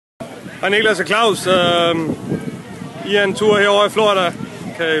Hej Niklas og Klaus. I er en tur herovre i Florida.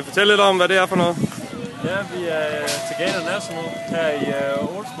 Kan I fortælle lidt om, hvad det er for noget? Ja, vi er til Gator National her i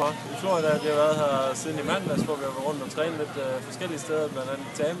Oldsmar i Florida. Vi har været her siden i mandags, hvor vi har været rundt og trænet lidt forskellige steder, blandt andet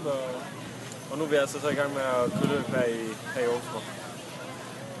i Tampa. Og nu er vi altså så i gang med at køre løb her i Oldsmar.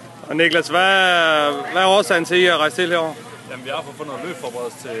 Og Niklas, hvad er årsagen til, at I har rejst til herovre? Jamen, vi har fået noget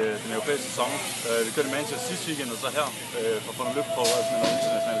løbforberedelse til den europæiske sæson. Vi kørte i Manchester sidste weekend og så her for at få noget løbforberedelse med nogle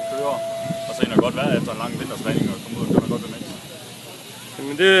internationale kører. Og så kan det godt være efter en lang vintertræning og komme ud og køre noget godt BMX.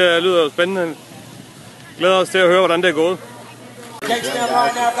 Jamen, det lyder jo spændende. Glæder os til at høre, hvordan det er gået. Gates down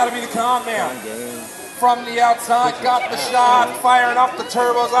right now, got to be the con man. From the outside, got the shot, firing up the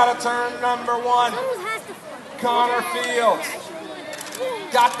turbos out of turn number 1. Connor Fields.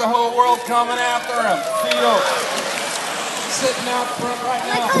 Got the whole world coming after him. Fields. Sitting out front right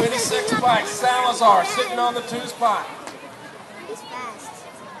now, 26 bike. Salazar sitting on the 2 spot.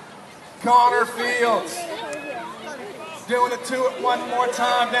 Connor Fields. Doing it 2 at 1 more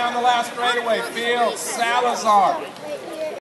time down the last straightaway. Fields, Salazar.